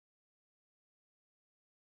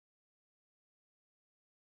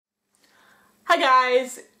Hi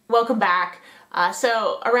guys, welcome back.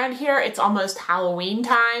 So around here it's almost Halloween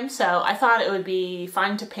time, so I thought it would be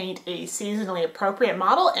fun to paint a seasonally appropriate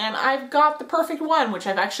model, and I've got the perfect one, which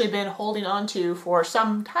I've actually been holding on to for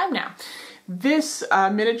some time now. This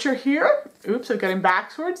miniature here, oops, I've got him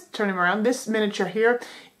backwards, turn him around. This miniature here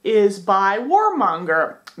is by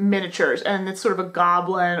Warmonger Miniatures, and it's sort of a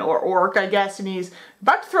goblin or orc, I guess, and he's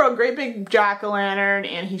about to throw a great big jack-o'-lantern,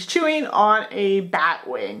 and he's chewing on a bat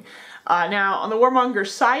wing. Now, on the Warmonger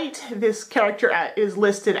site, this character is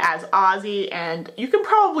listed as Ozzy, and you can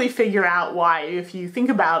probably figure out why if you think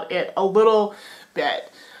about it a little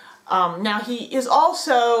bit. Now, he is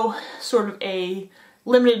also sort of a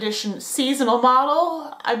limited edition seasonal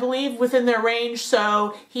model, I believe, within their range,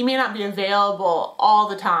 so he may not be available all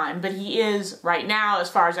the time, but he is right now, as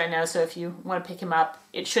far as I know, so if you want to pick him up,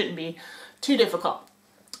 it shouldn't be too difficult.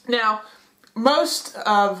 Now, most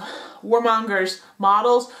of Warmonger's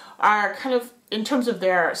models are kind of, in terms of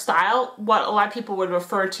their style, what a lot of people would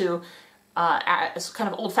refer to as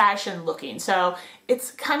kind of old-fashioned looking. So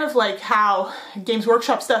it's kind of like how Games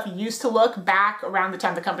Workshop stuff used to look back around the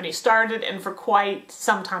time the company started and for quite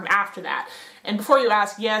some time after that. And before you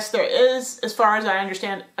ask, yes, there is, as far as I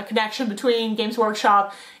understand, a connection between Games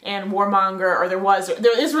Workshop and Warmonger, or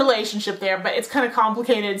there is a relationship there, but it's kind of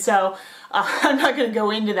complicated, so I'm not going to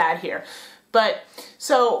go into that here. But,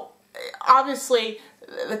 so, obviously,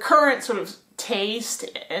 the current sort of taste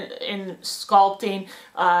in sculpting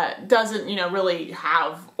doesn't, really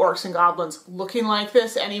have orcs and goblins looking like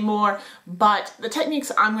this anymore, but the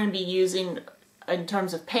techniques I'm going to be using in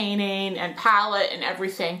terms of painting and palette and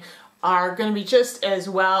everything are going to be just as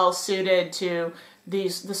well suited to the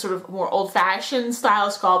sort of more old-fashioned style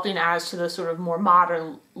of sculpting as to the sort of more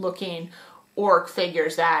modern looking orc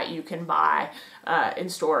figures that you can buy in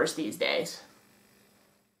stores these days.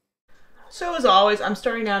 So as always, I'm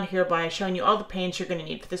starting out here by showing you all the paints you're going to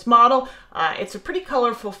need for this model. It's a pretty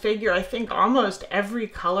colorful figure. I think almost every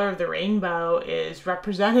color of the rainbow is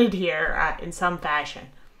represented here in some fashion.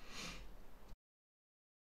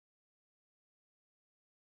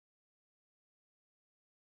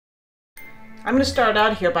 I'm going to start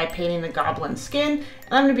out here by painting the goblin skin,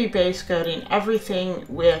 and I'm going to be base coating everything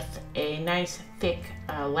with a nice thick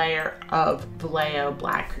layer of Vallejo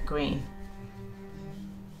black green.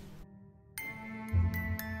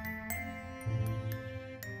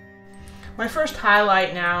 My first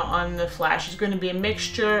highlight now on the flash is going to be a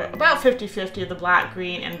mixture, about 50-50, of the black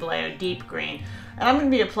green and Vallejo deep green. And I'm going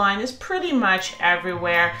to be applying this pretty much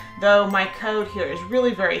everywhere, though my coat here is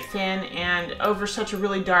really very thin, and over such a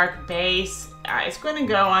really dark base, it's going to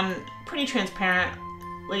go on pretty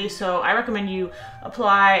transparently, so I recommend you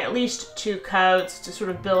apply at least 2 coats to sort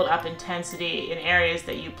of build up intensity in areas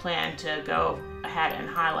that you plan to go ahead and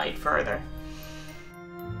highlight further.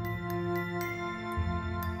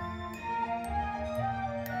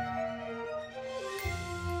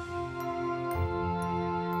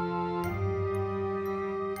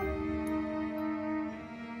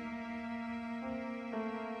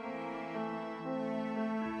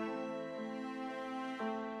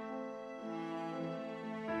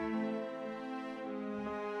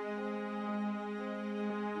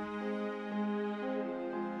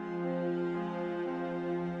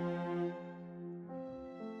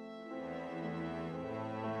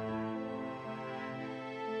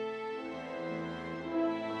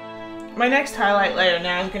 My next highlight layer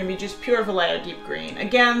now is going to be just pure Vallejo deep green.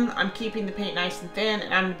 Again, I'm keeping the paint nice and thin,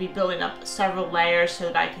 and I'm going to be building up several layers so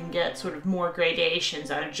that I can get sort of more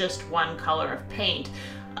gradations out of just one color of paint.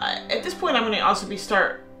 At this point, I'm going to also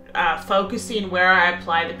start focusing where I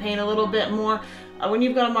apply the paint a little bit more. When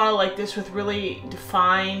you've got a model like this with really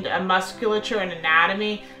defined musculature and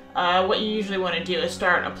anatomy, what you usually want to do is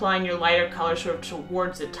start applying your lighter color sort of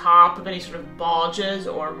towards the top of any sort of bulges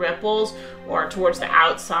or ripples, or towards the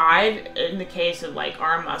outside in the case of like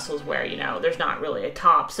arm muscles where, there's not really a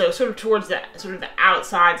top. So sort of towards the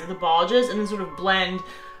outsides of the bulges, and then sort of blend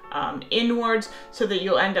inwards so that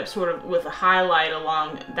you'll end up sort of with a highlight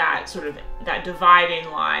along that that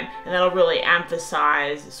dividing line, and that'll really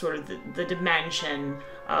emphasize sort of the dimension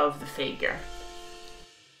of the figure.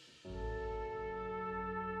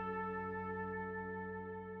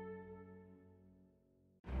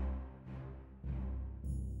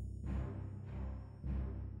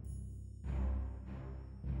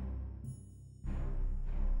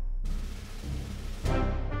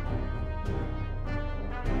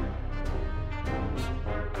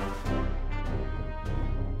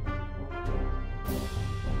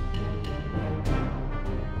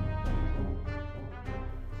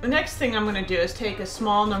 The next thing I'm going to do is take a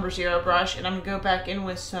small number 0 brush and I'm going to go back in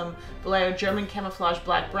with some Vallejo German Camouflage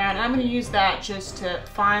Black Brown. And I'm going to use that just to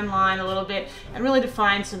fine line a little bit and really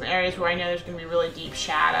define some areas where I know there's going to be really deep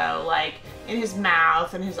shadow, like in his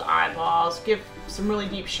mouth and his eyeballs, give some really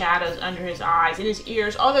deep shadows under his eyes, in his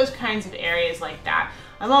ears, all those kinds of areas like that.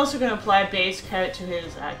 I'm also going to apply a base coat to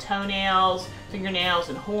his toenails, fingernails,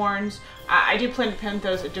 and horns. I do plan to paint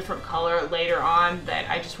those a different color later on, but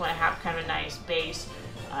I just want to have kind of a nice base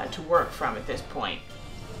to work from at this point.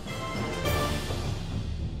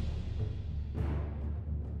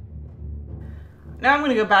 Now I'm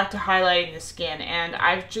going to go back to highlighting the skin, and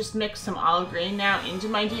I've just mixed some olive green now into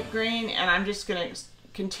my deep green, and I'm just going to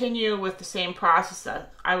continue with the same process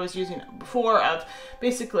that I was using before of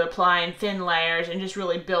basically applying thin layers and just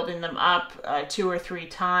really building them up 2 or 3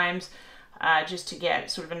 times just to get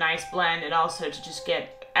sort of a nice blend, and also to just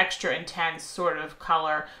get extra intense sort of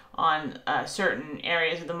color on certain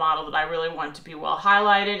areas of the model that I really want to be well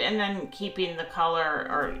highlighted, and then keeping the color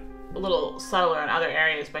or a little subtler in other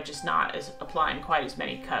areas by just not applying quite as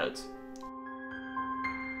many coats.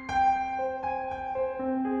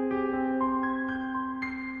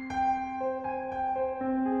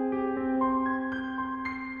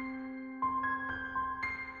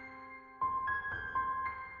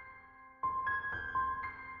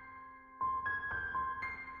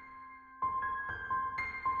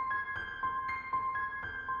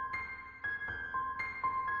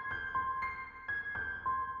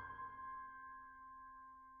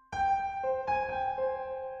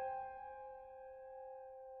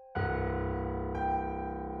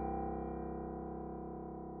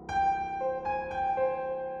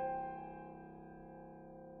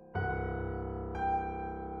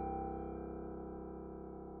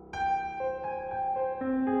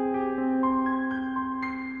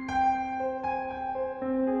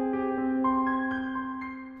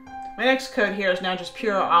 My next coat here is now just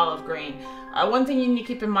pure olive green. One thing you need to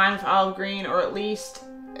keep in mind with olive green, or at least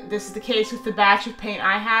this is the case with the batch of paint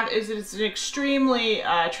I have, is that it's an extremely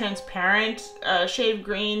transparent shade of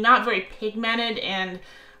green, not very pigmented, and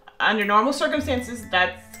under normal circumstances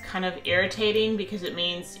that's kind of irritating because it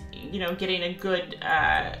means, you know, getting a good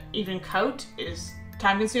even coat is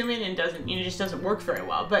time consuming and doesn't, you know, just doesn't work very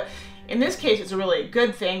well. But in this case, it's a really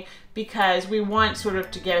good thing because we want sort of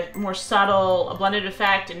to get a more subtle, a blended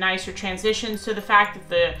effect and nicer transitions. So the fact that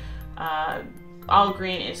the olive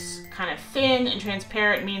green is kind of thin and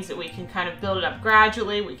transparent means that we can kind of build it up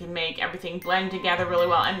gradually. We can make everything blend together really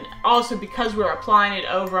well. And also because we're applying it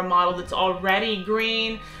over a model that's already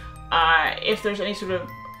green, if there's any sort of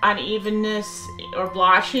unevenness or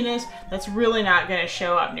blotchiness, that's really not going to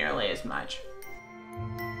show up nearly as much.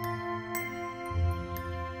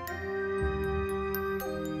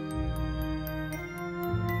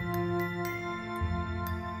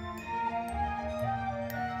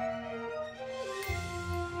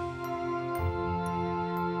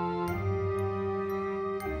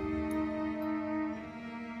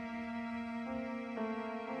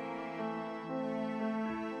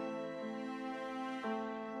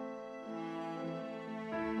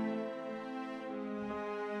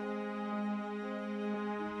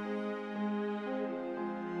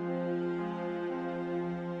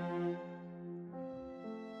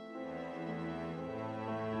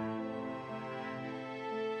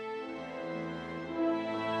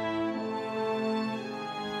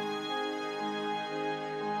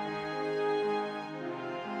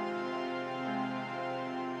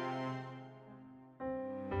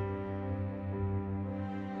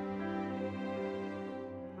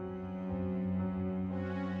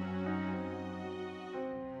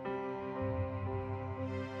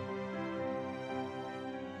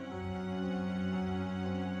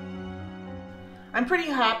 I'm pretty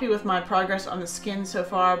happy with my progress on the skin so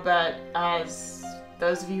far, but as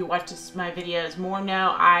those of you who watch my videos more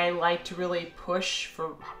know, I like to really push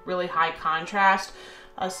for really high contrast.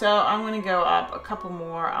 So I'm going to go up a couple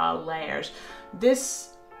more layers. This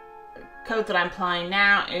coat that I'm applying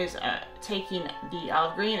now is taking the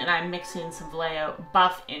olive green and I'm mixing some Vallejo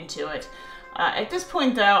buff into it. At this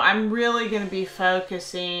point though, I'm really going to be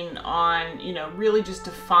focusing on, you know, really just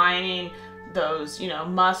defining those, you know,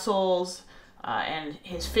 muscles, and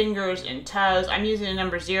his fingers and toes. I'm using a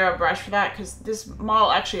number 0 brush for that because this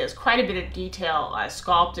model actually has quite a bit of detail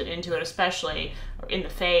sculpted into it, especially in the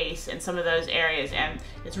face and some of those areas, and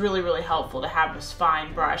it's really, really helpful to have this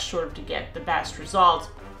fine brush sort of to get the best results.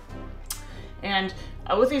 And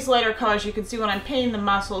with these lighter colors, you can see when I'm painting the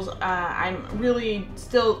muscles, I'm really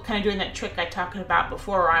still kind of doing that trick I talked about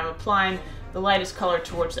before where I'm applying the lightest color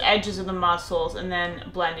towards the edges of the muscles and then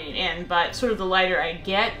blending in. But sort of the lighter I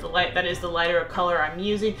get, the lighter a color I'm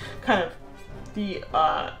using, kind of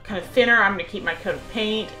thinner I'm going to keep my coat of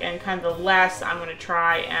paint, and kind of the less I'm going to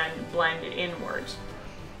try and blend it inwards.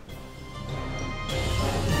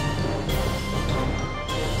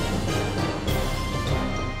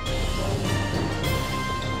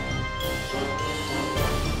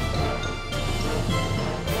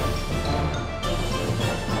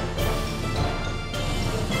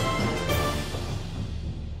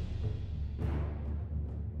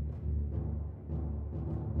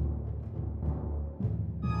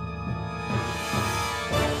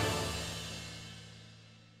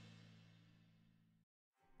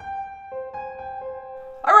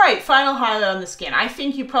 Alright, final highlight on the skin. I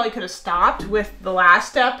think you probably could have stopped with the last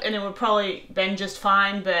step and it would probably been just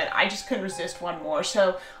fine, but I just couldn't resist one more.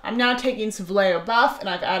 So I'm now taking some Vallejo Buff and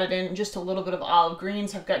I've added in just a little bit of olive green,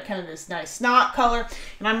 so I've got kind of this nice snot color,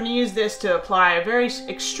 and I'm going to use this to apply a very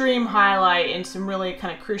extreme highlight in some really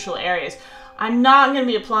kind of crucial areas. I'm not going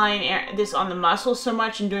to be applying this on the muscles so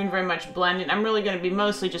much and doing very much blending. I'm really going to be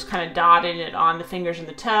mostly just kind of dotting it on the fingers and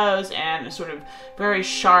the toes, and a sort of very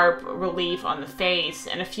sharp relief on the face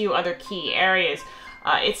and a few other key areas.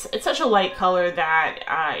 It's such a light color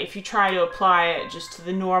that if you try to apply it just to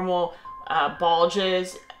the normal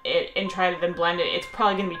bulges and try to then blend it, it's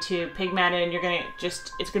probably going to be too pigmented and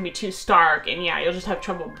it's going to be too stark, and yeah, you'll just have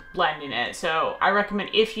trouble blending it. So I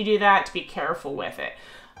recommend, if you do that, to be careful with it.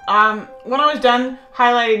 When I was done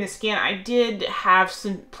highlighting the skin, I did have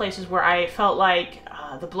some places where I felt like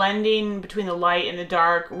the blending between the light and the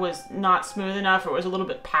dark was not smooth enough, or it was a little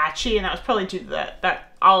bit patchy, and that was probably due to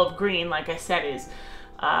that olive green, like I said, is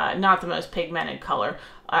not the most pigmented color.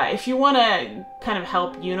 If you want to kind of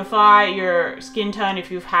help unify your skin tone,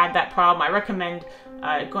 if you've had that problem, I recommend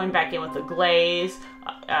going back in with a glaze.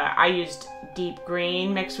 I used deep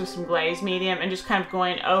green mixed with some glaze medium, and just kind of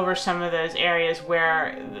going over some of those areas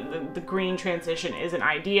where the green transition isn't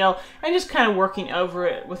ideal, and just kind of working over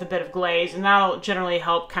it with a bit of glaze, and that'll generally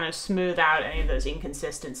help kind of smooth out any of those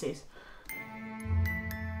inconsistencies.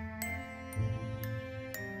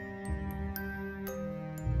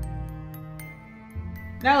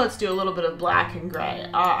 Now let's do a little bit of black and gray.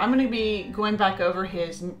 I'm going to be going back over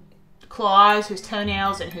his claws, his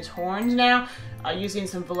toenails, and his horns now, using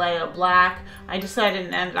some Vallejo black. I decided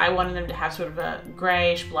in the end that I wanted them to have sort of a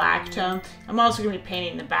grayish black tone. I'm also going to be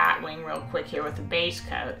painting the bat wing real quick here with a base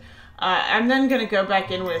coat. I'm then going to go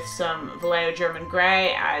back in with some Vallejo German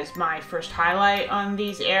gray as my first highlight on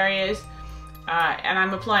these areas. And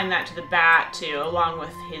I'm applying that to the bat too, along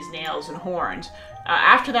with his nails and horns.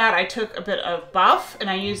 After that, I took a bit of buff and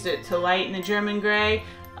I used it to lighten the German gray,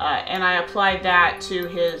 and I applied that to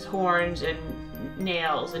his horns and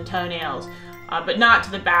nails and toenails, but not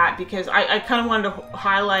to the bat, because I kind of wanted to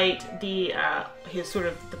highlight his sort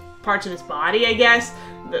of the parts of his body, I guess.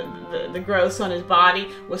 The growths on his body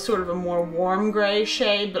was sort of a more warm gray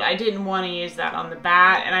shade, but I didn't want to use that on the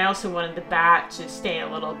bat, and I also wanted the bat to stay a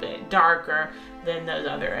little bit darker than those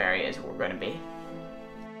other areas were going to be.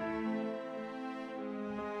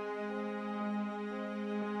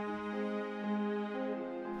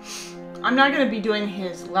 I'm not going to be doing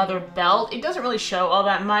his leather belt. It doesn't really show all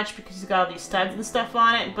that much because he's got all these studs and stuff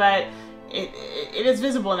on it, but it is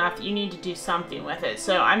visible enough that you need to do something with it.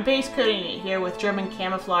 So I'm base coating it here with German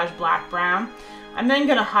Camouflage Black Brown. I'm then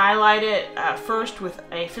going to highlight it first with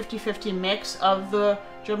a 50-50 mix of the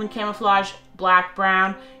German Camouflage Black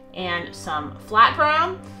Brown and some flat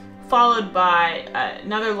brown, followed by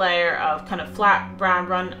another layer of kind of flat brown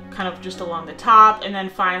run kind of just along the top, and then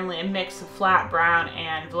finally a mix of flat brown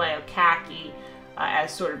and Vallejo khaki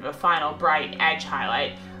as sort of a final bright edge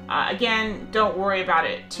highlight. Again, don't worry about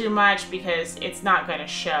it too much because it's not going to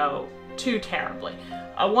show too terribly.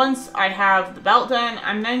 Once I have the belt done,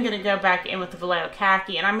 I'm then going to go back in with the Vallejo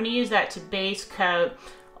khaki, and I'm going to use that to base coat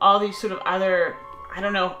all these sort of other, I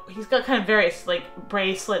don't know, he's got kind of various like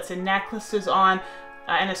bracelets and necklaces on,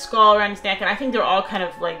 and a skull around his neck, and I think they're all kind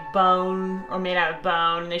of like bone or made out of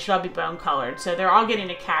bone, and they should all be bone colored. So they're all getting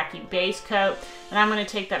a khaki base coat, and I'm going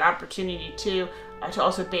to take that opportunity to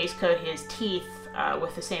also base coat his teeth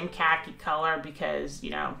with the same khaki color because, you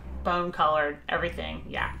know, bone colored, everything,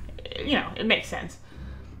 yeah, you know, it makes sense.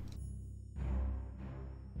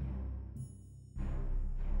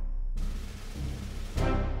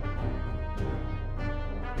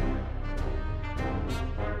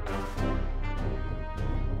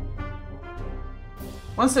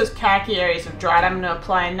 Once those khaki areas have dried, I'm going to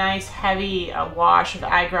apply a nice heavy wash of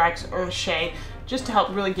Agrax Earthshade just to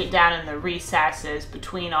help really get down in the recesses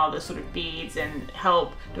between all the sort of beads and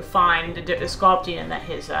help define the sculpting in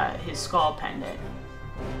his skull pendant.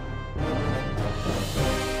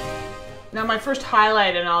 Now my first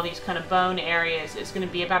highlight in all these kind of bone areas is going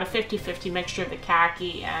to be about a 50-50 mixture of the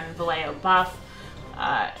khaki and Vallejo buff.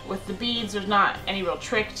 With the beads, there's not any real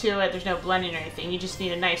trick to it. There's no blending or anything. You just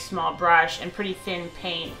need a nice small brush and pretty thin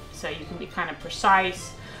paint so you can be kind of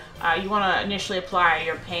precise. You want to initially apply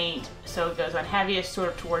your paint so it goes on heaviest sort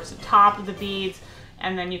of towards the top of the beads,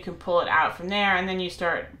 and then you can pull it out from there, and then you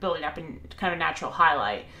start building up in kind of a natural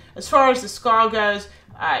highlight. As far as the skull goes,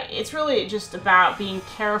 it's really just about being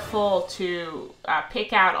careful to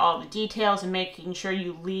pick out all the details and making sure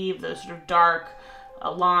you leave those sort of dark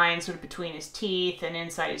lines sort of between his teeth and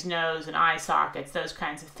inside his nose and eye sockets, those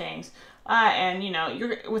kinds of things. And you know,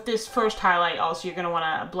 with this first highlight also, you're going to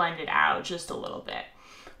want to blend it out just a little bit.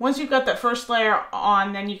 Once you've got that first layer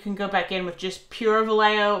on, then you can go back in with just pure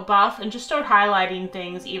Vallejo buff and just start highlighting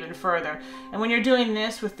things even further. And when you're doing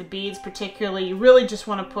this with the beads particularly, you really just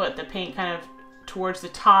want to put the paint kind of towards the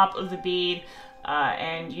top of the bead,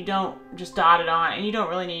 and you don't just dot it on, and you don't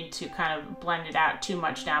really need to kind of blend it out too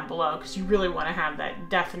much down below, because you really want to have that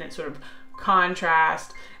definite sort of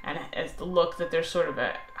contrast and as the look that there's sort of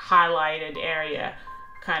a highlighted area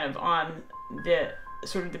kind of on the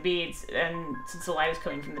sort of the beads, and since the light is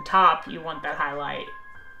coming from the top, you want that highlight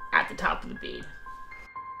at the top of the bead.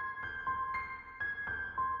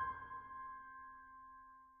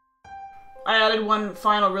 I added one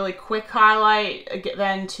final really quick highlight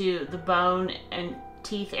then to the bone and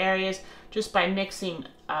teeth areas just by mixing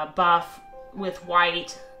buff with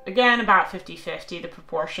white. Again, about 50-50. The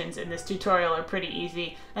proportions in this tutorial are pretty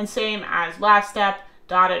easy. And same as last step,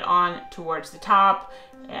 dot it on towards the top.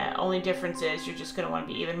 Only difference is you're just going to want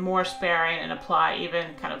to be even more sparing and apply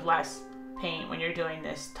even kind of less paint when you're doing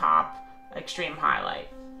this top extreme highlight.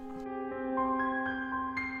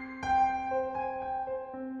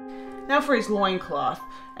 Now for his loincloth,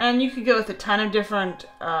 and you could go with a ton of different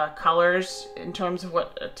colors in terms of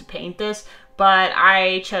what to paint this, but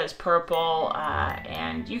I chose purple,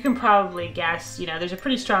 and you can probably guess, you know, there's a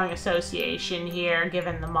pretty strong association here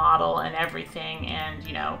given the model and everything, and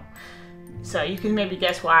you know, so you can maybe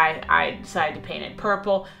guess why I decided to paint it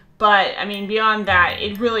purple. But I mean, beyond that,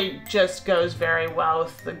 it really just goes very well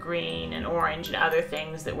with the green and orange and other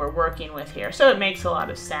things that we're working with here, so it makes a lot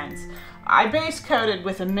of sense. I base coated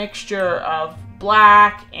with a mixture of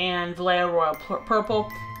black and Vallejo Royal Purple,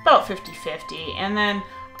 about 50-50, and then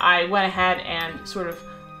I went ahead and sort of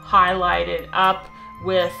highlighted up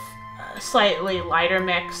with a slightly lighter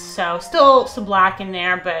mix, so still some black in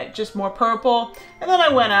there, but just more purple. And then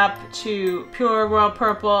I went up to pure Royal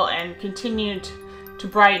Purple and continued to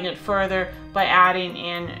brighten it further by adding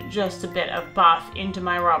in just a bit of buff into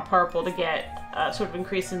my Royal Purple to get sort of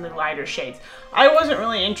increasingly lighter shades. I wasn't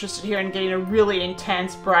really interested here in getting a really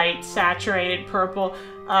intense, bright, saturated purple.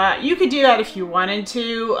 You could do that if you wanted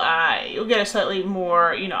to. You'll get a slightly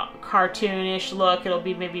more, you know, cartoonish look. It'll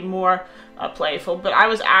be maybe more playful, but I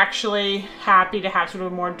was actually happy to have sort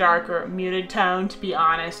of a more darker, muted tone, to be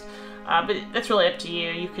honest. But that's really up to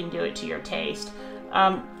you. You can do it to your taste.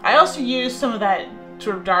 I also used some of that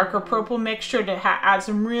sort of darker purple mixture to add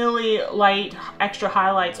some really light extra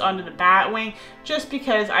highlights onto the bat wing, just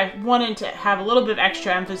because I wanted to have a little bit of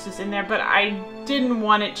extra emphasis in there, but I didn't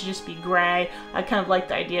want it to just be gray. I kind of like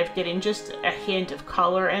the idea of getting just a hint of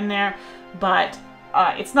color in there, but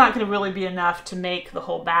it's not going to really be enough to make the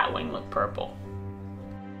whole bat wing look purple.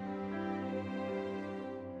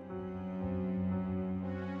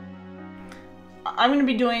 I'm going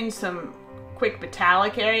to be doing some quick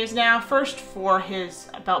metallic areas now. First for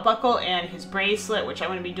his belt buckle and his bracelet, which I'm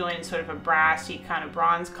going to be doing in sort of a brassy kind of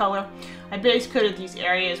bronze color. I base coated these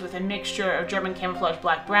areas with a mixture of German camouflage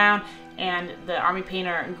black brown and the Army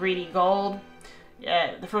Painter greedy gold.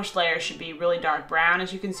 The first layer should be really dark brown,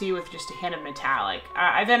 as you can see, with just a hint of metallic.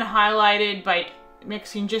 I then highlighted by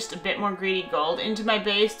mixing just a bit more greedy gold into my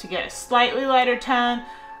base to get a slightly lighter tone,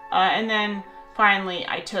 and then finally,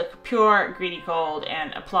 I took pure greedy gold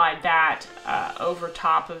and applied that over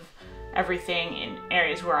top of everything in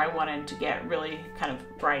areas where I wanted to get really kind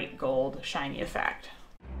of bright gold shiny effect.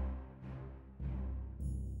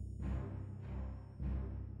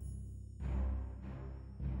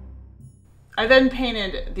 I then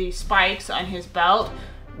painted the spikes on his belt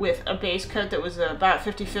with a base coat that was about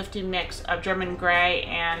 50-50 mix of German gray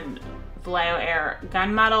and Vallejo Air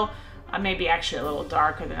gunmetal. Maybe actually a little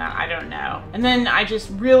darker than that, I don't know. And then I just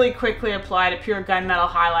really quickly applied a pure gunmetal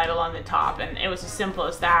highlight along the top, and it was as simple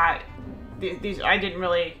as that. these I didn't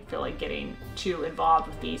really feel like getting too involved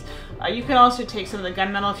with these. You can also take some of the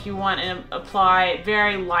gunmetal if you want and apply it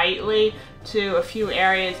very lightly to a few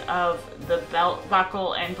areas of the belt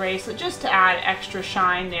buckle and bracelet, just to add extra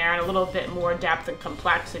shine there and a little bit more depth and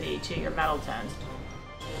complexity to your metal tones.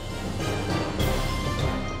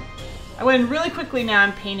 I went in really quickly now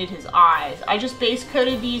and painted his eyes. I just base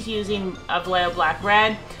coated these using Vallejo Black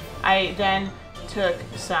Red. I then took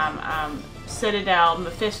some Citadel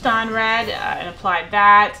Mephiston Red and applied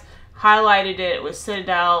that. Highlighted it with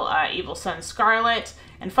Citadel Evil Sun Scarlet.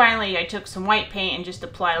 And finally I took some white paint and just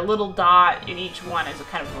applied a little dot in each one as a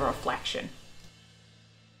kind of a reflection.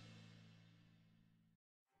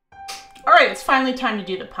 Alright, it's finally time to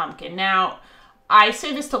do the pumpkin. Now, I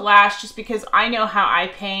say this to last just because I know how I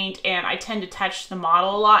paint and I tend to touch the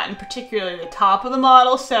model a lot, and particularly the top of the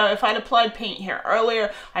model. So if I'd applied paint here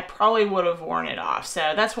earlier, I probably would have worn it off.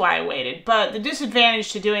 So that's why I waited. But the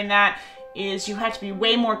disadvantage to doing that is you have to be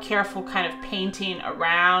way more careful kind of painting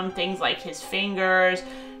around things like his fingers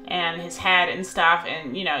and his head and stuff.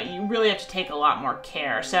 And you know, you really have to take a lot more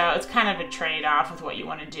care. So it's kind of a trade-off with what you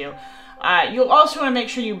want to do. You'll also want to make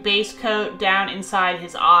sure you base coat down inside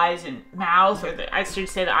his eyes and mouth, or I should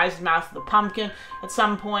say the eyes and mouth of the pumpkin at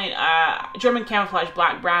some point. German Camouflage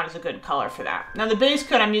Black Brown is a good color for that. Now the base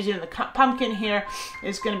coat I'm using in the pumpkin here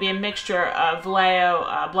is going to be a mixture of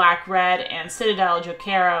Vallejo Black Red and Citadel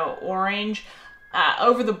Jokero Orange.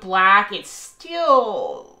 Over the black, it's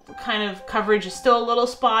still kind of coverage is still a little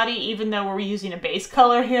spotty, even though we're using a base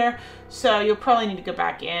color here. So you'll probably need to go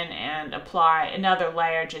back in and apply another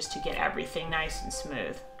layer just to get everything nice and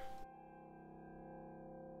smooth.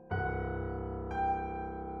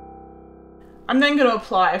 I'm then going to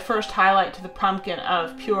apply a first highlight to the pumpkin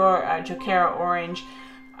of pure Jokero Orange.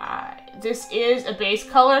 This is a base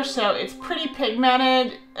color, so it's pretty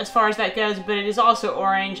pigmented as far as that goes, but it is also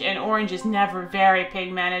orange, and orange is never very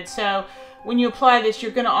pigmented. So when you apply this,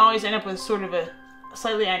 you're going to always end up with sort of a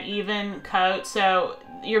slightly uneven coat. So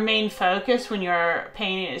your main focus when you're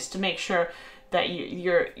painting is to make sure that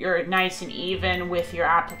you're nice and even with your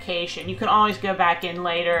application. You can always go back in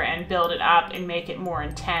later and build it up and make it more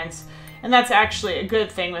intense. And that's actually a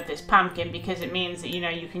good thing with this pumpkin, because it means that, you know,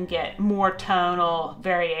 you can get more tonal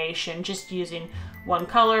variation just using one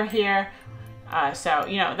color here. So,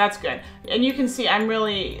 you know, that's good. And you can see I'm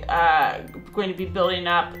really going to be building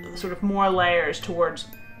up sort of more layers towards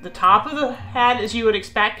the top of the head, as you would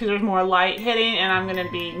expect, because there's more light hitting, and I'm going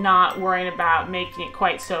to be not worrying about making it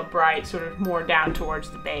quite so bright, sort of more down towards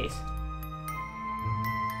the base.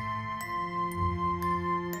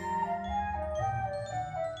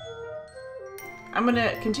 I'm going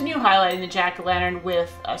to continue highlighting the jack-o'-lantern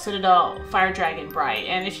with Citadel Fire Dragon Bright.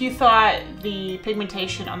 And if you thought the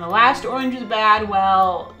pigmentation on the last orange was bad,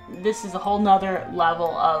 well, this is a whole nother level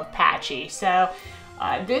of patchy. So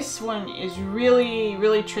this one is really,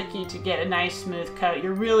 really tricky to get a nice smooth coat.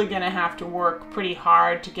 You're really going to have to work pretty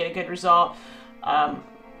hard to get a good result. But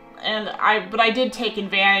I did take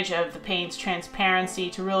advantage of the paint's transparency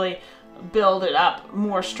to really build it up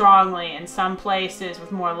more strongly in some places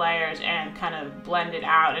with more layers and kind of blend it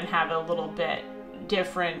out and have it a little bit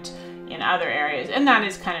different in other areas, and that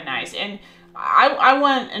is kind of nice. And I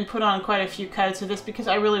went and put on quite a few coats of this because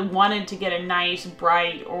I really wanted to get a nice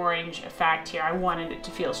bright orange effect here. I wanted it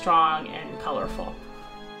to feel strong and colorful.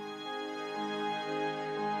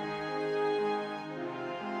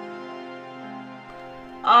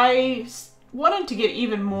 I wanted to get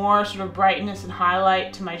even more sort of brightness and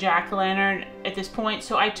highlight to my jack-o'-lantern at this point,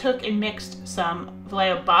 so I took and mixed some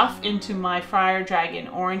Vallejo Buff into my Fire Dragon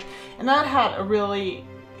Orange, and that had a really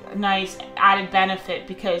nice added benefit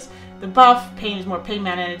because the buff paint is more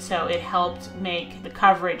pigmented, so it helped make the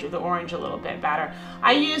coverage of the orange a little bit better.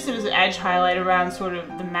 I used it as an edge highlight around sort of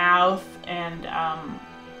the mouth and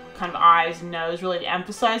kind of eyes and nose, really to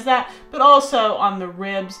emphasize that, but also on the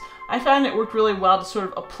ribs. I found it worked really well to sort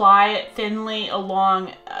of apply it thinly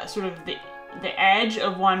along sort of the edge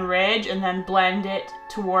of one ridge and then blend it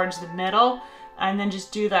towards the middle, and then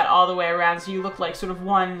just do that all the way around so you look like sort of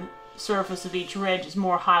one surface of each ridge is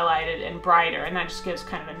more highlighted and brighter, and that just gives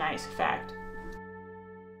kind of a nice effect.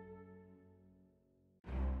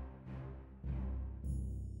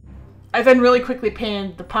 I then really quickly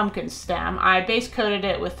painted the pumpkin stem. I base coated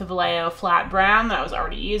it with the Vallejo Flat Brown that I was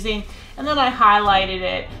already using, and then I highlighted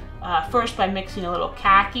it first by mixing a little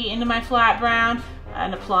khaki into my flat brown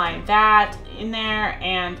and applying that in there,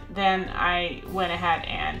 and then I went ahead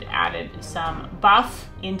and added some buff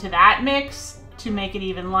into that mix to make it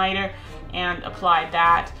even lighter and applied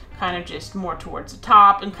that kind of just more towards the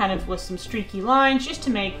top and kind of with some streaky lines just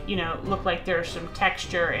to make, you know, look like there's some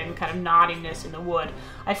texture and kind of knottiness in the wood.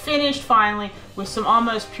 I finished finally with some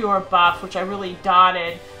almost pure buff, which I really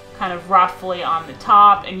dotted kind of roughly on the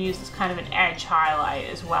top and used as kind of an edge highlight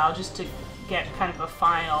as well, just to get kind of a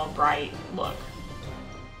final bright look.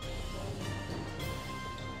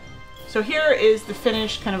 So here is the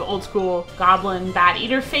finished kind of old school Goblin Bat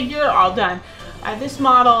Eater figure, all done. This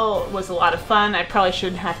model was a lot of fun. I probably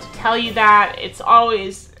shouldn't have to tell you that. It's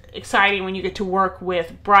always exciting when you get to work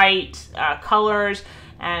with bright colors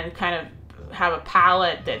and kind of have a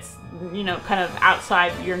palette that's, you know, kind of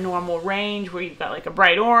outside your normal range, where you've got like a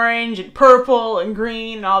bright orange and purple and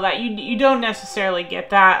green and all that. You don't necessarily get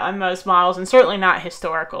that on most models, and certainly not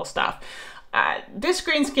historical stuff. This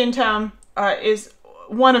green skin tone is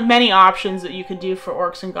one of many options that you could do for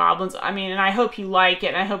orcs and goblins. I mean, and I hope you like it,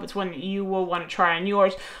 and I hope it's one that you will want to try on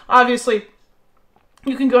yours. Obviously,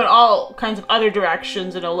 you can go in all kinds of other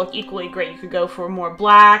directions and it'll look equally great. You could go for more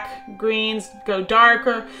black greens, go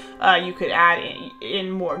darker. You could add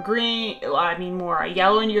in more green, more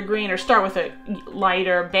yellow in your green, or start with a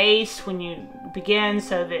lighter base when you begin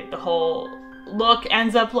so that the whole look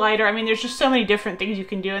ends up lighter. I mean, there's just so many different things you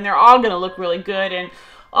can do, and they're all going to look really good and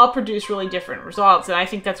all produce really different results. And I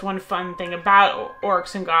think that's one fun thing about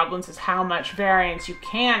orcs and goblins, is how much variance you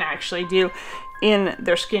can actually do in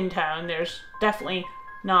their skin tone. There's definitely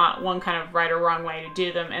not one kind of right or wrong way to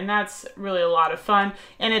do them, and that's really a lot of fun.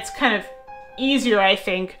 And it's kind of easier, I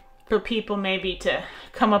think, for people maybe to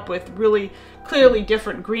come up with really clearly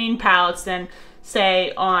different green palettes than,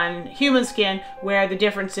 say, on human skin, where the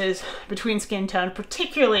differences between skin tone,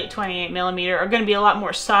 particularly at 28mm, are going to be a lot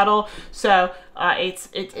more subtle. So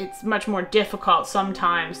it's much more difficult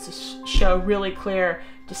sometimes to show really clear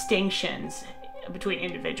distinctions between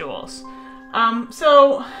individuals.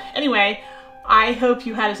 So anyway, I hope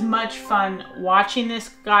you had as much fun watching this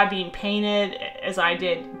guy being painted as I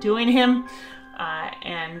did doing him.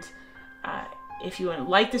 If you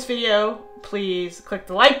like this video, please click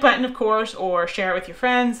the like button, of course, or share it with your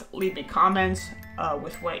friends. Leave me comments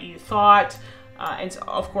with what you thought. And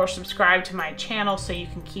of course, subscribe to my channel so you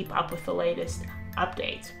can keep up with the latest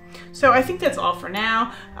updates. So I think that's all for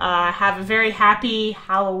now. Have a very happy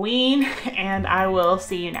Halloween, and I will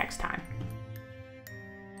see you next time.